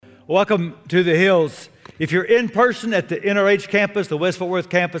Welcome to the Hills. If you're in person at the NRH campus, the West Fort Worth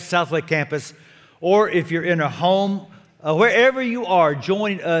campus, Southlake campus, or if you're in a home, wherever you are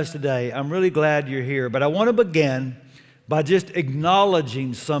joining us today, I'm really glad you're here. But I want to begin by just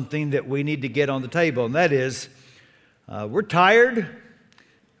acknowledging something that we need to get on the table, and that is we're tired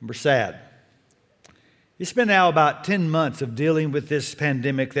and we're sad. It's been now about 10 months of dealing with this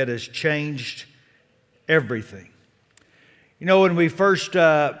pandemic that has changed everything. You know, when we first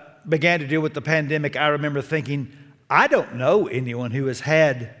began to deal with the pandemic, I remember thinking, I don't know anyone who has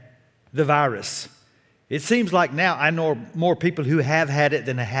had the virus. It seems like now I know more people who have had it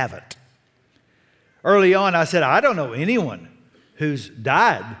than haven't. Early on, I said, I don't know anyone who's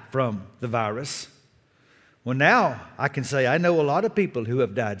died from the virus. Well, now I can say I know a lot of people who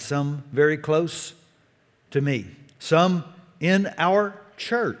have died, some very close to me, some in our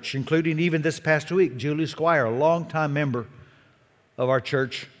church, including even this past week, Julie Squire, a longtime member of our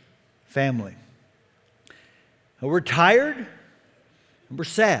church family. And we're tired and we're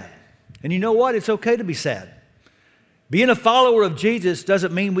sad. And you know what? It's okay to be sad. Being a follower of Jesus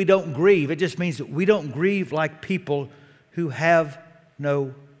doesn't mean we don't grieve. It just means that we don't grieve like people who have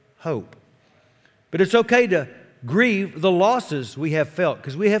no hope. But it's okay to grieve the losses we have felt,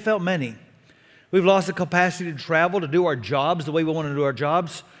 because we have felt many. We've lost the capacity to travel, to do our jobs the way we want to do our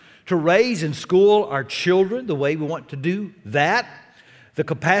jobs, to raise and school our children the way we want to do that, the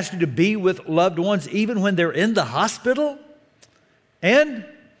capacity to be with loved ones even when they're in the hospital. And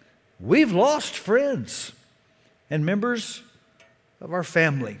we've lost friends and members of our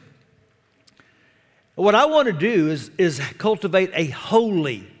family. What I want to do is cultivate a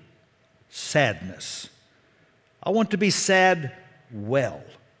holy sadness. I want to be sad well.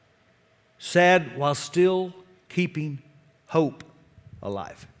 Sad while still keeping hope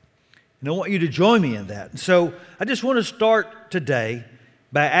alive. And I want you to join me in that. And so I just want to start today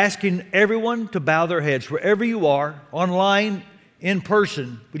by asking everyone to bow their heads. Wherever you are, online, in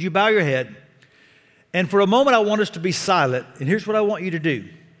person, would you bow your head? And for a moment, I want us to be silent. And here's what I want you to do.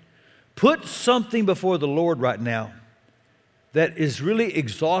 Put something before the Lord right now that is really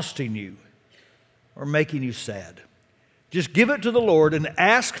exhausting you or making you sad. Just give it to the Lord and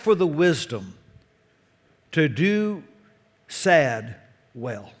ask for the wisdom to do sad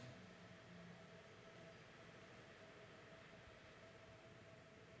well.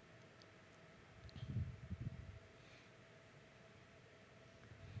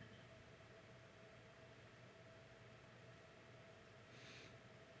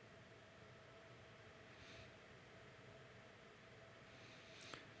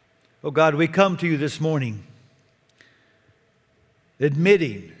 Oh God, we come to you this morning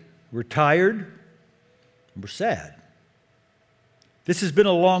admitting we're tired and we're sad. This has been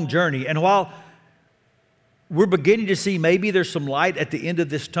a long journey, and while we're beginning to see maybe there's some light at the end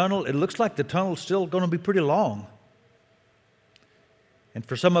of this tunnel, it looks like the tunnel's still going to be pretty long. And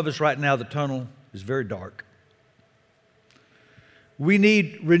for some of us right now, the tunnel is very dark. We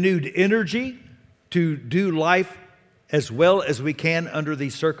need renewed energy to do life as well as we can under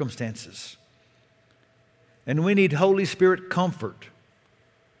these circumstances. And we need Holy Spirit comfort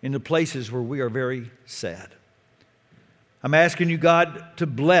in the places where we are very sad. I'm asking you, God, to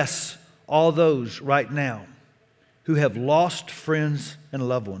bless all those right now who have lost friends and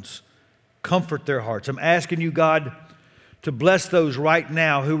loved ones. Comfort their hearts. I'm asking you, God, to bless those right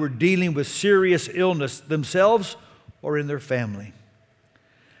now who are dealing with serious illness themselves or in their family.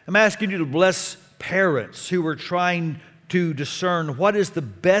 I'm asking you to bless parents who are trying to discern what is the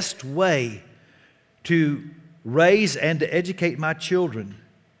best way to raise and to educate my children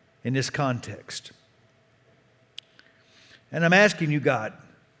in this context. And I'm asking you, God,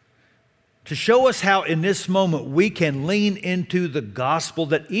 to show us how in this moment we can lean into the gospel,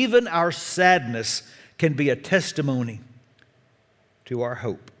 that even our sadness can be a testimony to our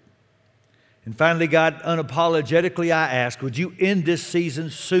hope. And finally, God, unapologetically I ask, would you end this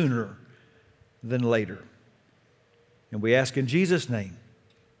season sooner than later? And we ask in Jesus' name,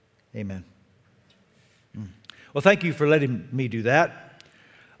 amen. Well, thank you for letting me do that.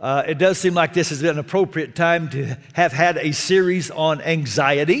 It does seem like this is an appropriate time to have had a series on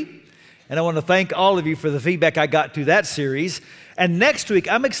anxiety. And I want to thank all of you for the feedback I got to that series. And next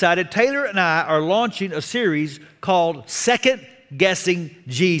week, I'm excited. Taylor and I are launching a series called Second Guessing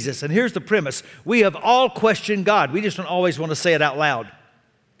Jesus. And here's the premise. We have all questioned God. We just don't always want to say it out loud.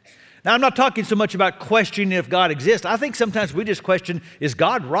 Now, I'm not talking so much about questioning if God exists. I think sometimes we just question, is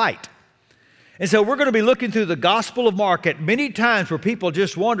God right? And so we're going to be looking through the Gospel of Mark at many times where people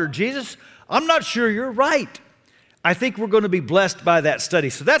just wonder, Jesus, I'm not sure you're right. I think we're going to be blessed by that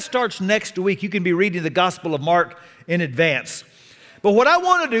study. So that starts next week. You can be reading the Gospel of Mark in advance. But what I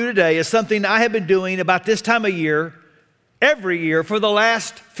want to do today is something I have been doing about this time of year, every year for the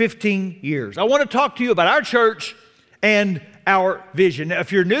last 15 years. I want to talk to you about our church and our vision. Now,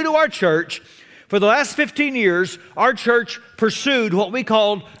 if you're new to our church, for the last 15 years, our church pursued what we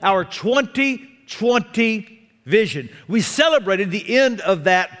called our 2020 vision. We celebrated the end of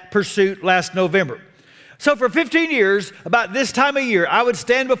that pursuit last November. So for 15 years, about this time of year, I would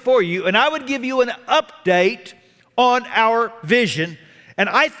stand before you and I would give you an update on our vision. And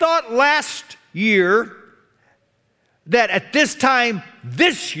I thought last year that at this time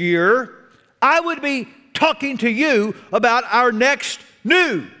this year, I would be talking to you about our next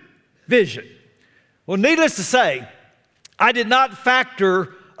new vision. Well, needless to say, I did not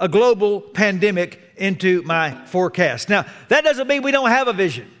factor a global pandemic into my forecast. Now, that doesn't mean we don't have a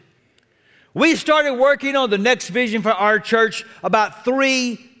vision. We started working on the next vision for our church about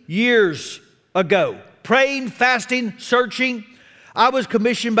 3 years ago. Praying, fasting, searching. I was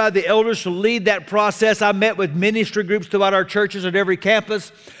commissioned by the elders to lead that process. I met with ministry groups throughout our churches at every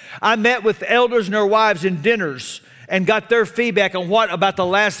campus. I met with elders and their wives in dinners and got their feedback on what about the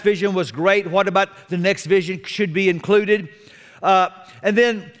last vision was great, what about the next vision should be included. And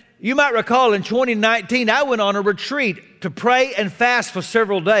then you might recall in 2019, I went on a retreat to pray and fast for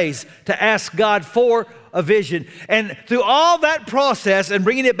several days to ask God for a vision. And through all that process and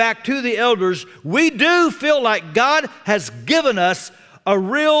bringing it back to the elders, we do feel like God has given us a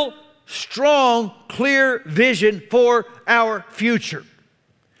real strong, clear vision for our future.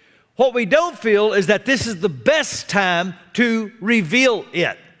 What we don't feel is that this is the best time to reveal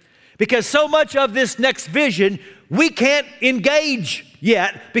it, because so much of this next vision we can't engage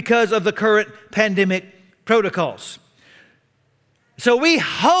yet because of the current pandemic protocols. So we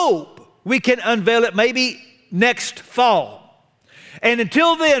hope we can unveil it maybe next fall. And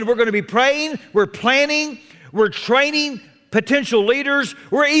until then, we're going to be praying, we're planning, we're training potential leaders,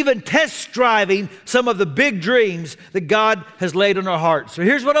 we're even test driving some of the big dreams that God has laid on our hearts. So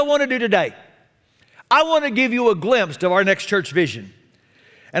here's what I want to do today. I want to give you a glimpse of our next church vision.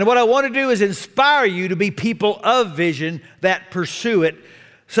 And what I want to do is inspire you to be people of vision that pursue it.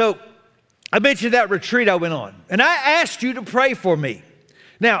 So I mentioned that retreat I went on, and I asked you to pray for me.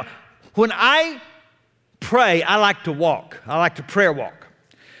 Now, when I pray, I like to walk. I like to prayer walk.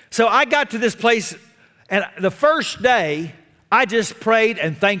 So I got to this place, and the first day, I just prayed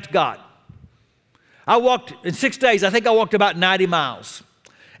and thanked God. I walked, in 6 days, I think I walked about 90 miles.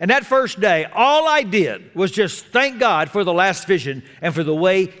 And that first day, all I did was just thank God for the last vision and for the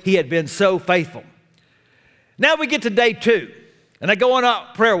way He had been so faithful. Now we get to day 2, and I go on a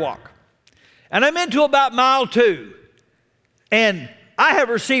prayer walk. And I'm into about mile 2, and I have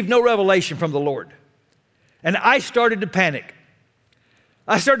received no revelation from the Lord. And I started to panic.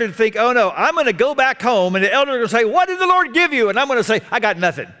 I started to think, oh no, I'm going to go back home, and the elder will say, what did the Lord give you? And I'm going to say, I got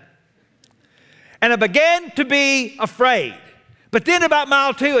nothing. And I began to be afraid. But then about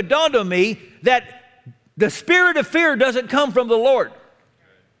mile 2, it dawned on me that the spirit of fear doesn't come from the Lord.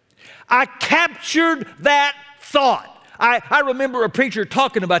 I captured that thought. I remember a preacher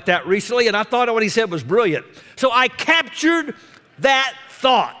talking about that recently, and I thought what he said was brilliant. So I captured that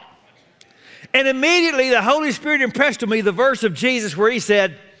thought. And immediately the Holy Spirit impressed on me the verse of Jesus where He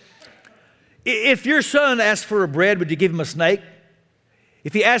said, if your son asks for a bread, would you give him a snake?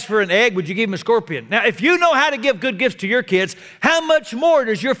 If he asks for an egg, would you give him a scorpion? Now, if you know how to give good gifts to your kids, how much more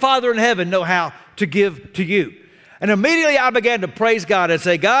does your Father in heaven know how to give to you? And immediately I began to praise God and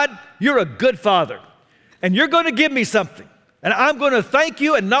say, God, you're a good Father, and you're going to give me something. And I'm going to thank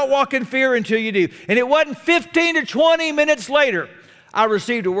you and not walk in fear until you do. And it wasn't 15 to 20 minutes later, I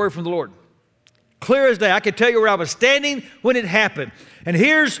received a word from the Lord. Clear as day. I could tell you where I was standing when it happened. And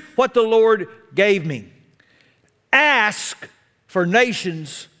here's what the Lord gave me. Ask for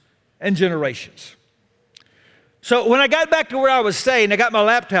nations and generations. So when I got back to where I was staying, I got my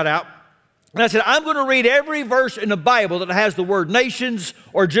laptop out, and I said, I'm going to read every verse in the Bible that has the word nations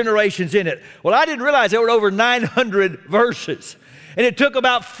or generations in it. Well, I didn't realize there were over 900 verses. And it took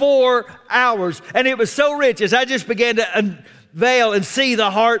about 4 hours. And it was so rich as I just began to unveil and see the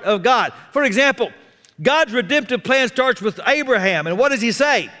heart of God. For example, God's redemptive plan starts with Abraham. And what does He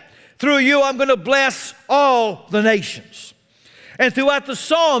say? Through you, I'm going to bless all the nations. And throughout the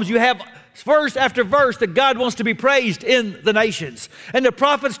Psalms, you have verse after verse that God wants to be praised in the nations. And the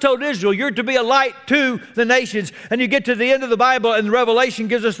prophets told Israel, you're to be a light to the nations. And you get to the end of the Bible, and Revelation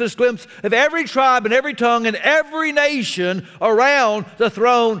gives us this glimpse of every tribe and every tongue and every nation around the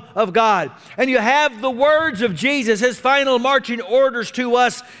throne of God. And you have the words of Jesus, His final marching orders to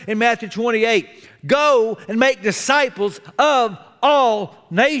us in Matthew 28. Go and make disciples of all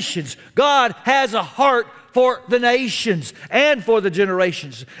nations. God has a heart for the nations and for the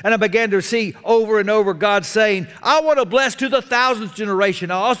generations. And I began to see over and over God saying, I want to bless to the 1,000th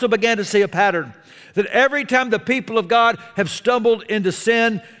generation. I also began to see a pattern that every time the people of God have stumbled into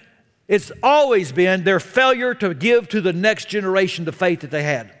sin, it's always been their failure to give to the next generation the faith that they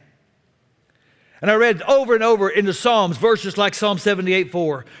had. And I read over and over in the Psalms, verses like Psalm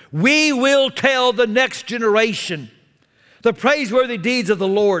 78:4, we will tell the next generation the praiseworthy deeds of the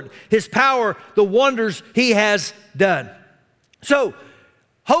Lord, His power, the wonders He has done. So,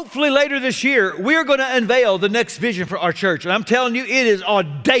 hopefully later this year, we're going to unveil the next vision for our church. And I'm telling you, it is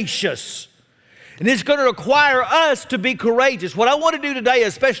audacious. And it's going to require us to be courageous. What I want to do today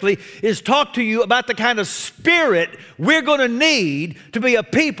especially is talk to you about the kind of spirit we're going to need to be a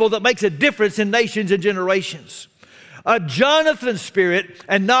people that makes a difference in nations and generations. A Jonathan spirit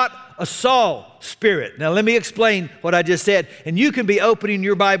and not a Saul spirit. Now let me explain what I just said. And you can be opening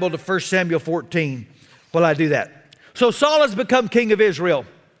your Bible to 1 Samuel 14 while I do that. So Saul has become king of Israel.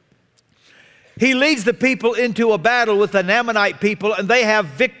 He leads the people into a battle with the Ammonite people and they have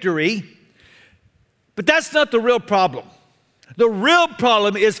victory. But that's not the real problem. The real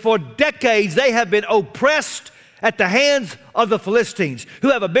problem is for decades they have been oppressed at the hands of the Philistines,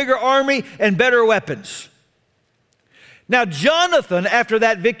 who have a bigger army and better weapons. Now Jonathan, after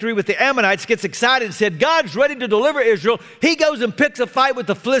that victory with the Ammonites, gets excited and said, God's ready to deliver Israel. He goes and picks a fight with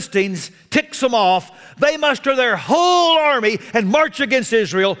the Philistines, ticks them off. They muster their whole army and march against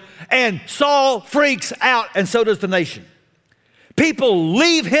Israel, and Saul freaks out, and so does the nation. People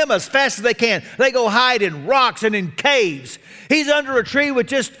leave him as fast as they can. They go hide in rocks and in caves. He's under a tree with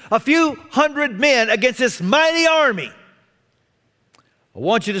just a few hundred men against this mighty army. I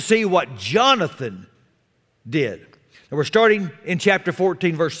want you to see what Jonathan did. And we're starting in chapter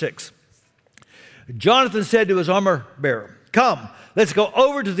 14, verse 6. Jonathan said to his armor bearer, come, let's go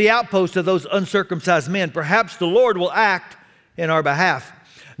over to the outpost of those uncircumcised men. Perhaps the Lord will act in our behalf.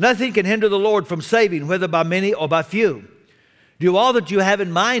 Nothing can hinder the Lord from saving, whether by many or by few. Do all that you have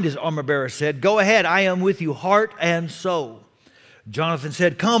in mind, his armor bearer said. Go ahead, I am with you, heart and soul. Jonathan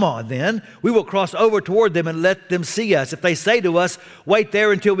said, come on then. We will cross over toward them and let them see us. If they say to us, wait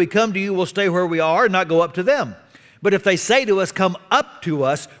there until we come to you, we'll stay where we are and not go up to them. But if they say to us, come up to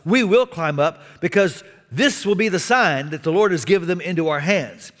us, we will climb up, because this will be the sign that the Lord has given them into our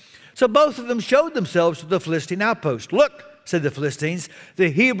hands. So both of them showed themselves to the Philistine outpost. Look, said the Philistines,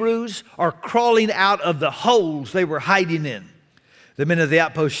 the Hebrews are crawling out of the holes they were hiding in. The men of the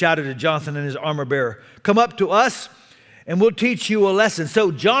outpost shouted to Jonathan and his armor bearer, come up to us and we'll teach you a lesson.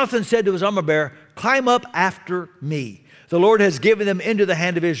 So Jonathan said to his armor bearer, climb up after me. The Lord has given them into the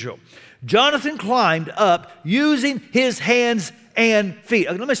hand of Israel. Jonathan climbed up using his hands and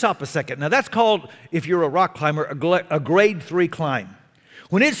feet. Let me stop a second. Now that's called, if you're a rock climber, a grade 3 climb.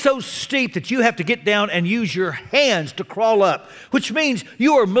 When it's so steep that you have to get down and use your hands to crawl up, which means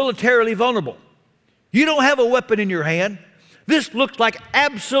you are militarily vulnerable. You don't have a weapon in your hand. This looks like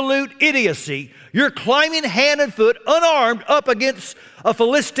absolute idiocy. You're climbing hand and foot, unarmed, up against a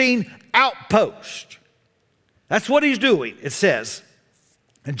Philistine outpost. That's what he's doing, it says.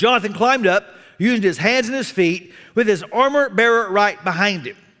 And Jonathan climbed up, using his hands and his feet, with his armor bearer right behind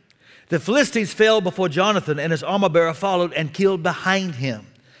him. The Philistines fell before Jonathan, and his armor bearer followed and killed behind him.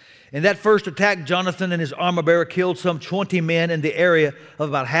 In that first attack, Jonathan and his armor bearer killed some 20 men in the area of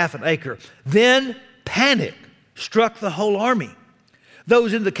about half an acre. Then panic struck the whole army.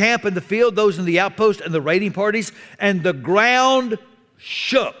 Those in the camp and the field, those in the outpost and the raiding parties, and the ground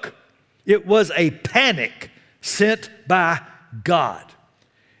shook. It was a panic sent by God.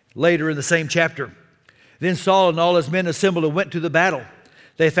 Later in the same chapter, then Saul and all his men assembled and went to the battle.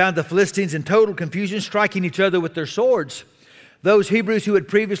 They found the Philistines in total confusion, striking each other with their swords. Those Hebrews who had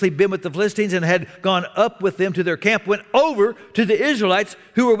previously been with the Philistines and had gone up with them to their camp went over to the Israelites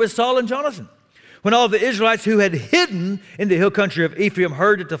who were with Saul and Jonathan. When all the Israelites who had hidden in the hill country of Ephraim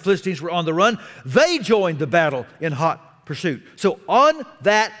heard that the Philistines were on the run, they joined the battle in hot pursuit. So on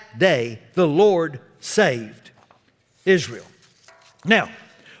that day, the Lord saved Israel. Now,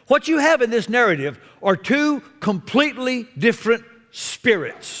 what you have in this narrative are two completely different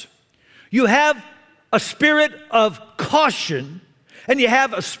spirits. You have a spirit of caution, and you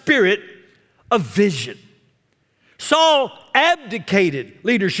have a spirit of vision. Saul abdicated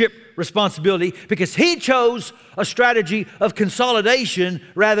leadership responsibility because he chose a strategy of consolidation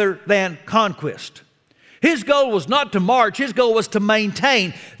rather than conquest. His goal was not to march, his goal was to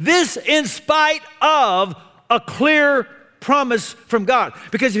maintain. This in spite of a clear promise from God.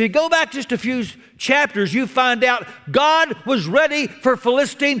 Because if you go back just a few chapters, you find out God was ready for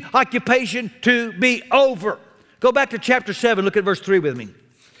Philistine occupation to be over. Go back to chapter 7, look at verse 3 with me.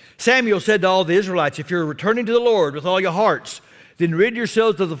 Samuel said to all the Israelites, if you're returning to the Lord with all your hearts, then rid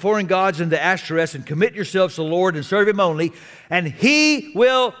yourselves of the foreign gods and the Ashtoreths and commit yourselves to the Lord and serve him only, and he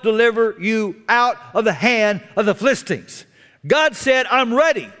will deliver you out of the hand of the Philistines. God said, I'm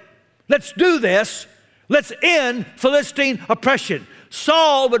ready. Let's do this. Let's end Philistine oppression.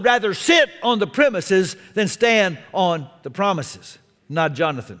 Saul would rather sit on the premises than stand on the promises, not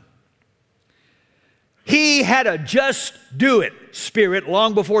Jonathan. He had a just do it spirit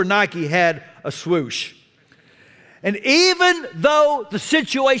long before Nike had a swoosh. And even though the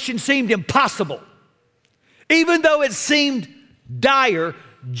situation seemed impossible, even though it seemed dire,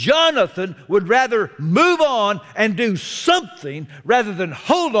 Jonathan would rather move on and do something rather than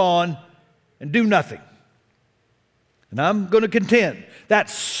hold on and do nothing. And I'm going to contend that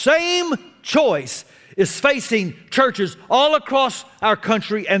same choice is facing churches all across our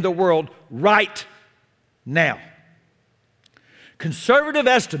country and the world right now. Conservative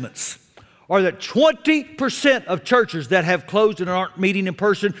estimates are that 20% of churches that have closed and aren't meeting in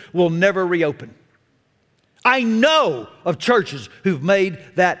person will never reopen. I know of churches who've made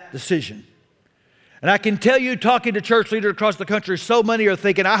that decision. And I can tell you, talking to church leaders across the country, so many are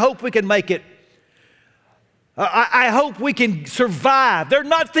thinking, I hope we can make it. I hope we can survive. They're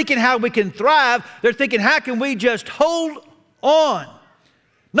not thinking how we can thrive. They're thinking, how can we just hold on?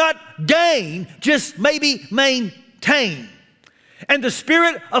 Not gain, just maybe maintain. And the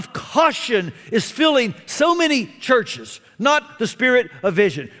spirit of caution is filling so many churches, not the spirit of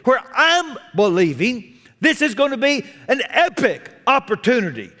vision, where I'm believing this is going to be an epic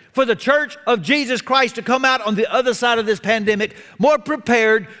opportunity for the church of Jesus Christ to come out on the other side of this pandemic more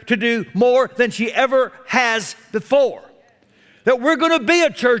prepared to do more than she ever has before. That we're going to be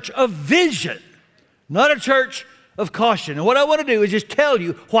a church of vision, not a church of caution. And what I want to do is just tell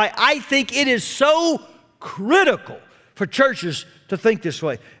you why I think it is so critical for churches to think this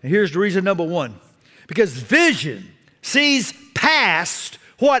way. And here's the reason number one. Because vision sees past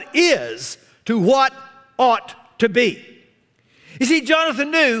what is to what ought to be. You see,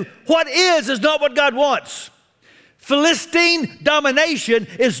 Jonathan knew what is not what God wants. Philistine domination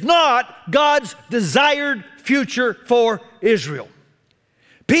is not God's desired future for Israel.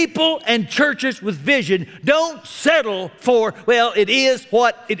 People and churches with vision don't settle for, well, it is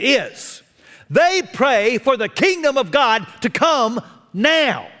what it is. They pray for the kingdom of God to come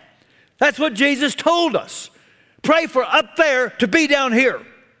now. That's what Jesus told us. Pray for up there to be down here.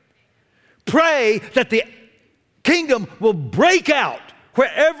 Pray that the kingdom will break out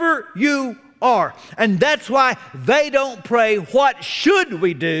wherever you are. And that's why they don't pray, what should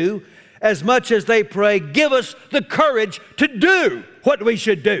we do, as much as they pray, give us the courage to do what we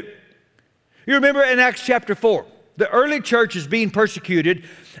should do. You remember in Acts chapter 4, the early church is being persecuted,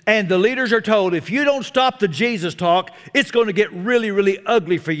 and the leaders are told, if you don't stop the Jesus talk, it's going to get really, really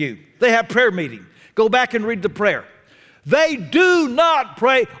ugly for you. They have prayer meeting. Go back and read the prayer. They do not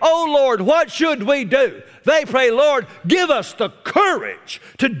pray, oh Lord, what should we do? They pray, Lord, give us the courage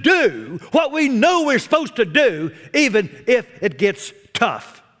to do what we know we're supposed to do, even if it gets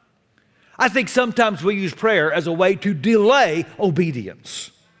tough. I think sometimes we use prayer as a way to delay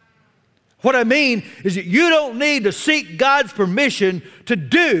obedience. What I mean is that you don't need to seek God's permission to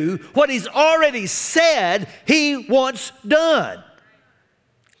do what He's already said He wants done.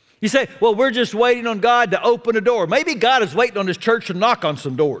 You say, well, we're just waiting on God to open a door. Maybe God is waiting on His church to knock on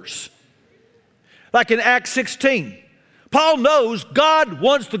some doors. Like in Acts 16, Paul knows God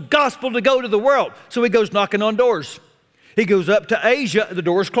wants the gospel to go to the world, so he goes knocking on doors. He goes up to Asia, and the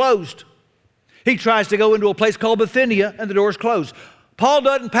door's closed. He tries to go into a place called Bithynia, and the door's closed. Paul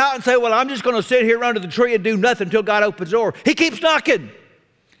doesn't pout and say, well, I'm just going to sit here under the tree and do nothing until God opens the door. He keeps knocking.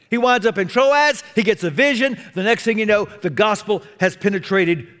 He winds up in Troas. He gets a vision. The next thing you know, the gospel has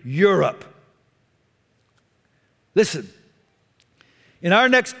penetrated Europe. Listen, in our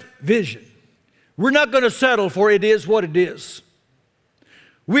next vision, we're not going to settle for it is what it is.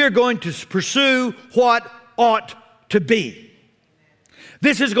 We are going to pursue what ought to be.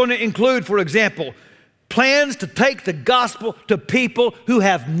 This is going to include, for example, plans to take the gospel to people who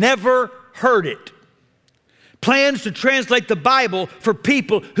have never heard it. Plans to translate the Bible for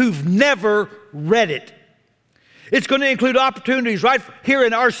people who've never read it. It's going to include opportunities right here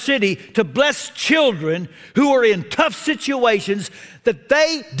in our city to bless children who are in tough situations that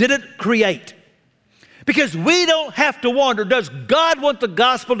they didn't create. Because we don't have to wonder, does God want the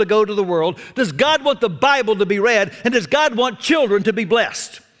gospel to go to the world? Does God want the Bible to be read? And does God want children to be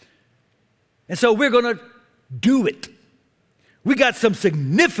blessed? And so we're going to do it. We got some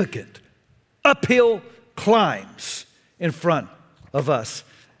significant uphill climbs in front of us.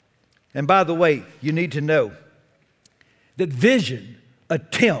 And by the way, you need to know that vision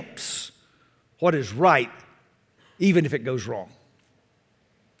attempts what is right, even if it goes wrong.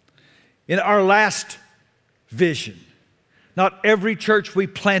 In our last vision, not every church we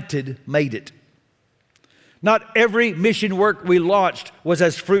planted made it. Not every mission work we launched was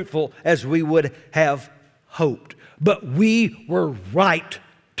as fruitful as we would have hoped, but we were right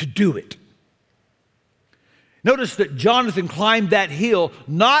to do it. Notice that Jonathan climbed that hill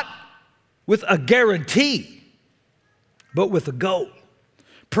not with a guarantee, but with a goal.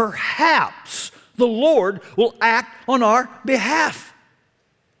 Perhaps the Lord will act on our behalf.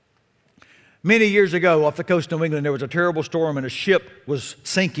 Many years ago off the coast of New England, there was a terrible storm and a ship was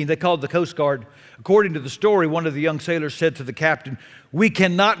sinking. They called the Coast Guard. According to the story, one of the young sailors said to the captain, "We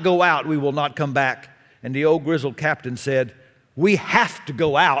cannot go out, we will not come back." And the old grizzled captain said, "We have to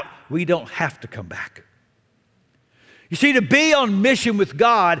go out, we don't have to come back." You see, to be on mission with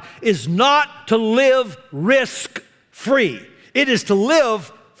God is not to live risk-free. It is to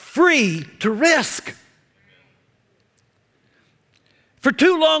live free to risk. For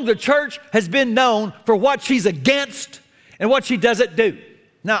too long, the church has been known for what she's against and what she doesn't do.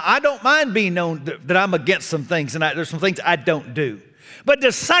 Now, I don't mind being known that I'm against some things, and there's some things I don't do. But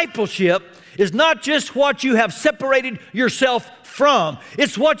discipleship is not just what you have separated yourself from.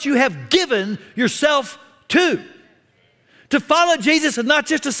 It's what you have given yourself to. To follow Jesus is not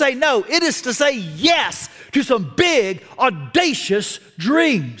just to say no. It is to say yes to some big, audacious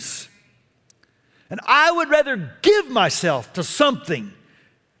dreams. And I would rather give myself to something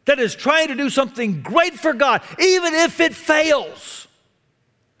that is trying to do something great for God, even if it fails,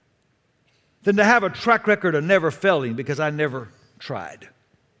 than to have a track record of never failing because I never tried.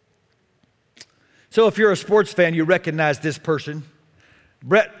 So if you're a sports fan, you recognize this person.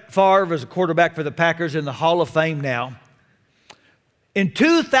 Brett Favre is a quarterback for the Packers in the Hall of Fame now. In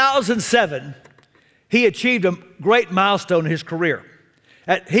 2007, he achieved a great milestone in his career.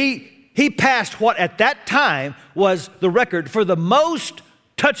 He passed what at that time was the record for the most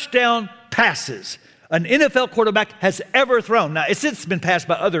touchdown passes an NFL quarterback has ever thrown. Now, it's since been passed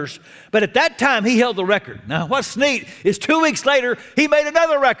by others, but at that time, he held the record. Now, what's neat is 2 weeks later, he made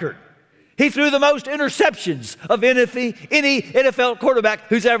another record. He threw the most interceptions of any NFL quarterback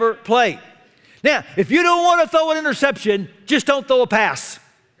who's ever played. Now, if you don't want to throw an interception, just don't throw a pass.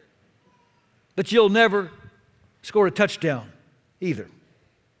 But you'll never score a touchdown either.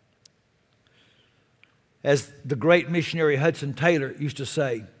 As the great missionary Hudson Taylor used to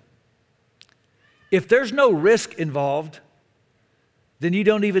say, if there's no risk involved, then you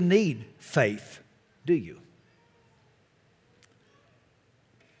don't even need faith, do you?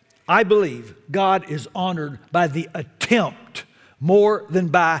 I believe God is honored by the attempt more than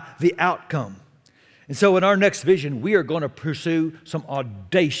by the outcome. And so in our next vision, we are going to pursue some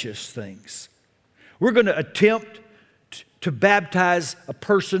audacious things. We're going to attempt to baptize a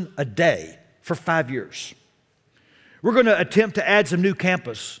person a day for 5 years. We're going to attempt to add some new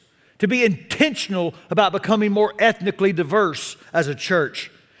campus, to be intentional about becoming more ethnically diverse as a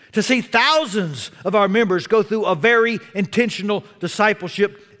church, to see thousands of our members go through a very intentional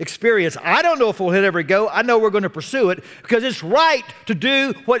discipleship experience. I don't know if we'll ever go. I know we're going to pursue it because it's right to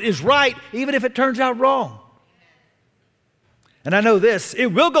do what is right, even if it turns out wrong. And I know this, it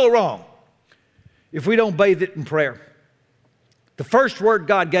will go wrong if we don't bathe it in prayer. The first word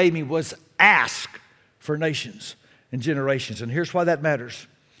God gave me was ask for nations and generations. And here's why that matters.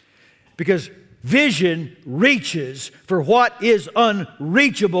 Because vision reaches for what is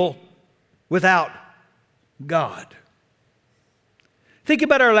unreachable without God. Think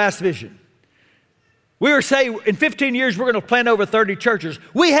about our last vision. We were saying in 15 years we're going to plant over 30 churches.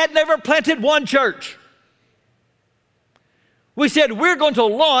 We had never planted one church. We said we're going to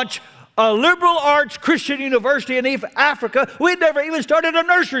launch a liberal arts Christian university in Africa. We'd never even started a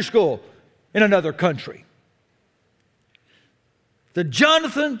nursery school in another country. The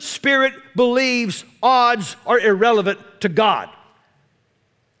Jonathan spirit believes odds are irrelevant to God.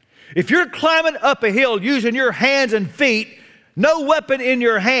 If you're climbing up a hill using your hands and feet, no weapon in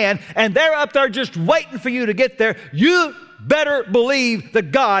your hand, and they're up there just waiting for you to get there, you better believe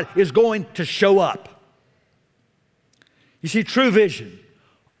that God is going to show up. You see, true vision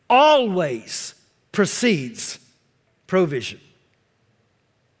always precedes provision.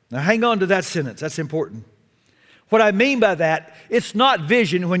 Now hang on to that sentence, that's important. What I mean by that, it's not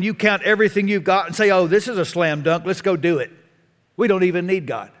vision when you count everything you've got and say, oh, this is a slam dunk, let's go do it. We don't even need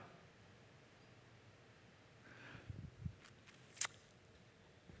God.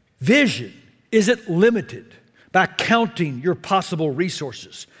 Vision isn't limited by counting your possible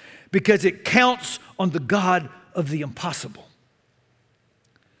resources because it counts on the God of the impossible.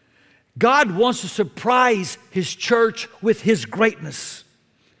 God wants to surprise His church with His greatness.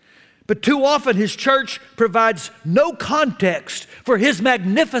 But too often His church provides no context for His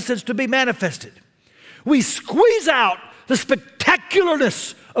magnificence to be manifested. We squeeze out the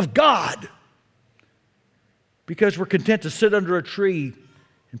spectacularness of God because we're content to sit under a tree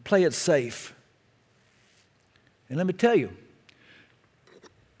and play it safe. And let me tell you,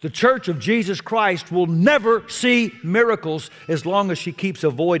 the church of Jesus Christ will never see miracles as long as she keeps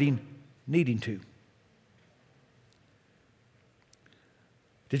avoiding needing to.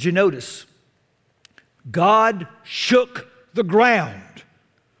 Did you notice? God shook the ground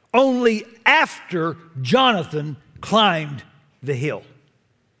only after Jonathan climbed the hill.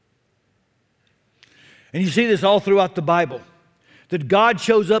 And you see this all throughout the Bible, that God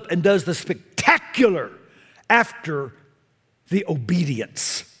shows up and does the spectacular after the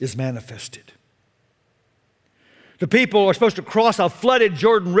obedience is manifested. The people are supposed to cross a flooded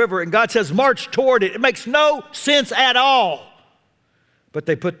Jordan River, and God says, march toward it. It makes no sense at all. But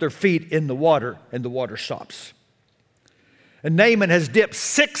they put their feet in the water, and the water stops. And Naaman has dipped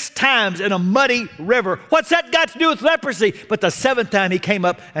 6 times in a muddy river. What's that got to do with leprosy? But the 7th time he came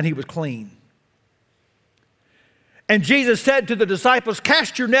up and he was clean. And Jesus said to the disciples,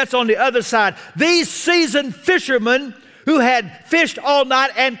 cast your nets on the other side. These seasoned fishermen who had fished all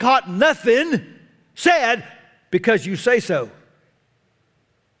night and caught nothing said, because you say so.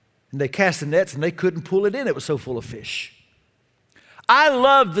 And they cast the nets and they couldn't pull it in. It was so full of fish. I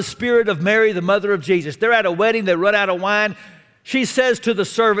love the spirit of Mary, the mother of Jesus. They're at a wedding, they run out of wine. She says to the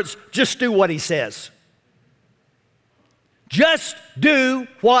servants, just do what he says. Just do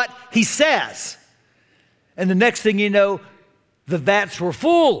what he says. And the next thing you know, the vats were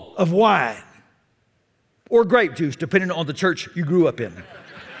full of wine or grape juice, depending on the church you grew up in.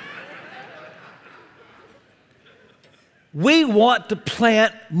 We want to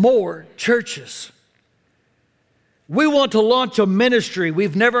plant more churches. We want to launch a ministry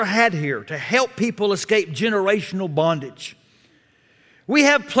we've never had here to help people escape generational bondage. We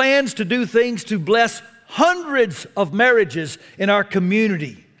have plans to do things to bless hundreds of marriages in our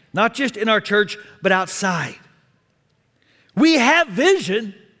community, not just in our church, but outside. We have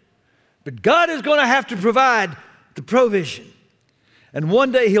vision, but God is going to have to provide the provision. And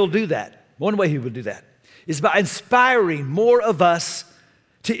one day He'll do that. One way He will do that is by inspiring more of us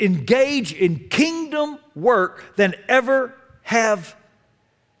to engage in kingdom work than ever have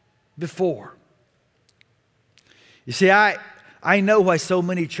before. You see, I know why so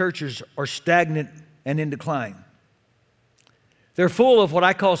many churches are stagnant and in decline. They're full of what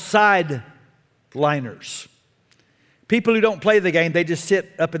I call sideliners. People who don't play the game, they just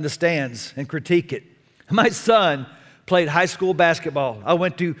sit up in the stands and critique it. My son played high school basketball. I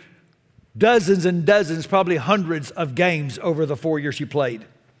went to dozens and dozens, probably hundreds of games over the 4 years he played.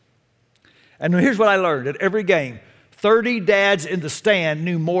 And here's what I learned. At every game, 30 dads in the stand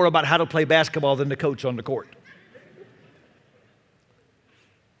knew more about how to play basketball than the coach on the court.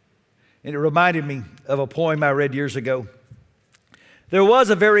 And it reminded me of a poem I read years ago. There was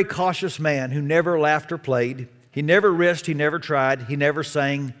a very cautious man who never laughed or played. He never risked, he never tried, he never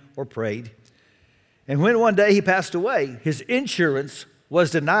sang or prayed. And when one day he passed away, his insurance was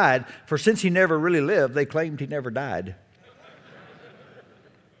denied, for since he never really lived, they claimed he never died.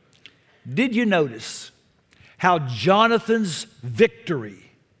 Did you notice how Jonathan's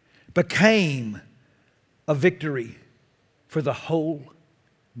victory became a victory for the whole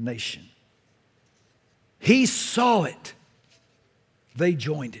nation? He saw it. They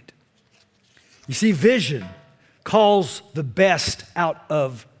joined it. You see, vision calls the best out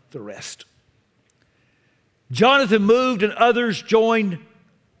of the rest. Jonathan moved and others joined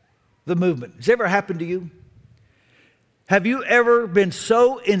the movement. Has it ever happened to you? Have you ever been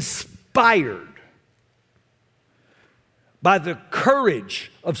so inspired by the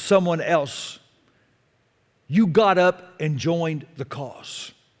courage of someone else, you got up and joined the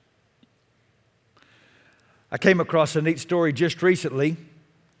cause? I came across a neat story just recently.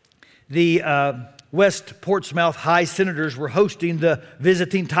 The West Portsmouth High Senators were hosting the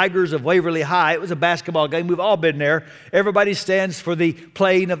visiting Tigers of Waverly High. It was a basketball game. We've all been there. Everybody stands for the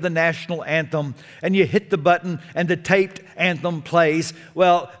playing of the national anthem, and you hit the button and the taped anthem plays.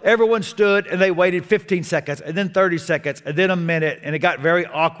 Well, everyone stood and they waited 15 seconds and then 30 seconds and then a minute, and it got very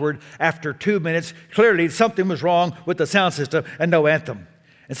awkward after 2 minutes. Clearly something was wrong with the sound system and no anthem.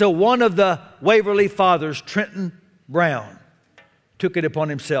 And so one of the Waverly fathers, Trenton Brown, took it upon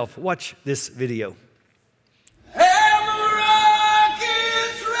himself. Watch this video.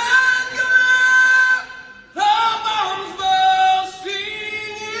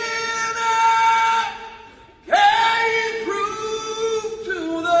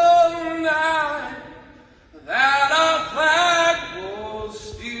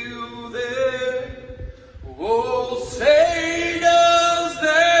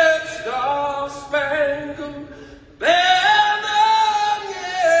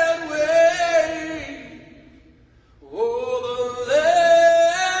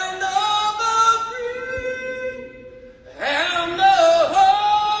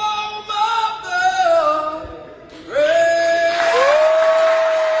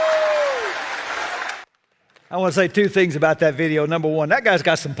 want to say two things about that video. Number one, that guy's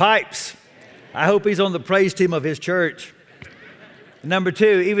got some pipes. I hope he's on the praise team of his church. Number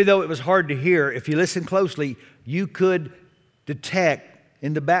two, even though it was hard to hear, if you listen closely, you could detect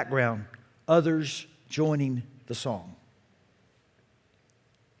in the background others joining the song.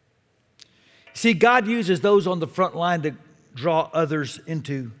 See, God uses those on the front line to draw others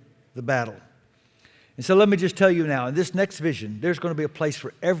into the battle. And so let me just tell you now, in this next vision, there's going to be a place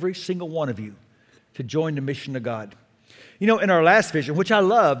for every single one of you to join the mission of God. You know, in our last vision, which I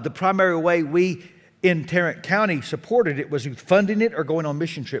loved, the primary way we in Tarrant County supported it was funding it or going on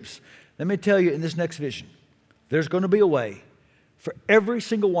mission trips. Let me tell you, in this next vision, there's going to be a way for every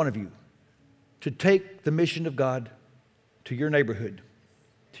single one of you to take the mission of God to your neighborhood,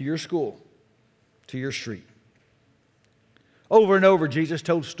 to your school, to your street. Over and over, Jesus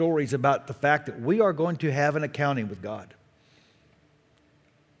told stories about the fact that we are going to have an accounting with God.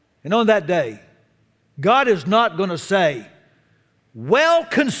 And on that day, God is not going to say, well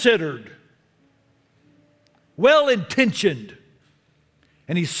considered, well intentioned.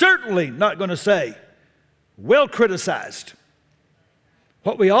 And He's certainly not going to say, well criticized.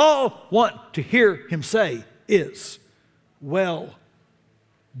 What we all want to hear Him say is, well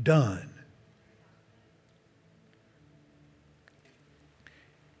done.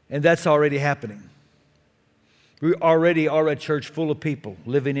 And that's already happening. We already are a church full of people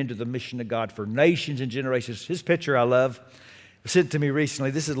living into the mission of God for nations and generations. His picture I love, sent to me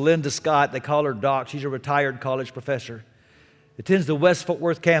recently. This is Linda Scott. They call her Doc. She's a retired college professor. Attends the West Fort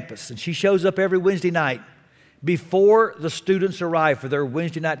Worth campus. And she shows up every Wednesday night before the students arrive for their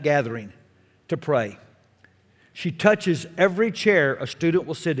Wednesday night gathering to pray. She touches every chair a student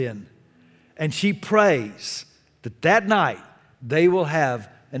will sit in. And she prays that that night they will have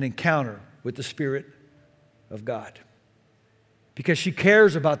an encounter with the Spirit of God, because she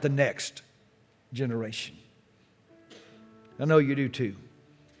cares about the next generation. I know you do too.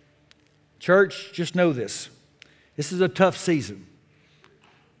 Church, just know this. This is a tough season.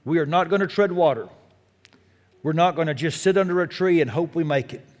 We are not going to tread water. We're not going to just sit under a tree and hope we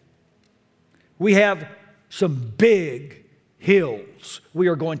make it. We have some big hills we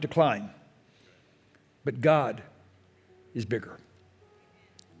are going to climb, but God is bigger.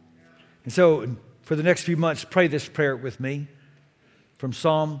 And so, for the next few months, pray this prayer with me from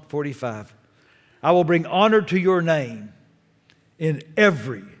Psalm 45. I will bring honor to your name in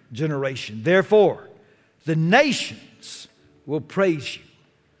every generation. Therefore, the nations will praise you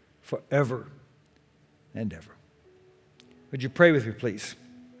forever and ever. Would you pray with me, please?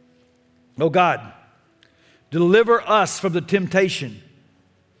 Oh God, deliver us from the temptation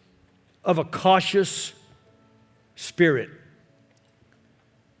of a cautious spirit.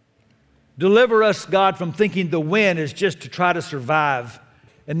 Deliver us, God, from thinking the win is just to try to survive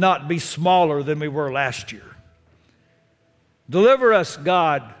and not be smaller than we were last year. Deliver us,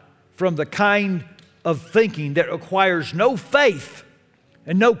 God, from the kind of thinking that requires no faith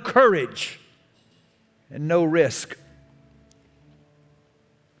and no courage and no risk.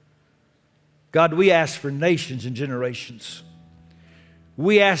 God, we ask for nations and generations.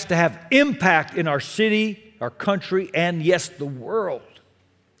 We ask to have impact in our city, our country, and yes, the world.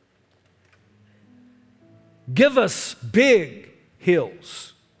 Give us big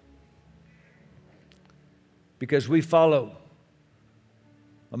hills, because we follow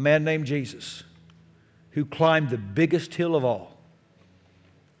a man named Jesus who climbed the biggest hill of all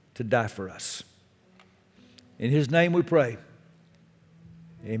to die for us. In His name we pray.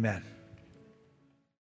 Amen.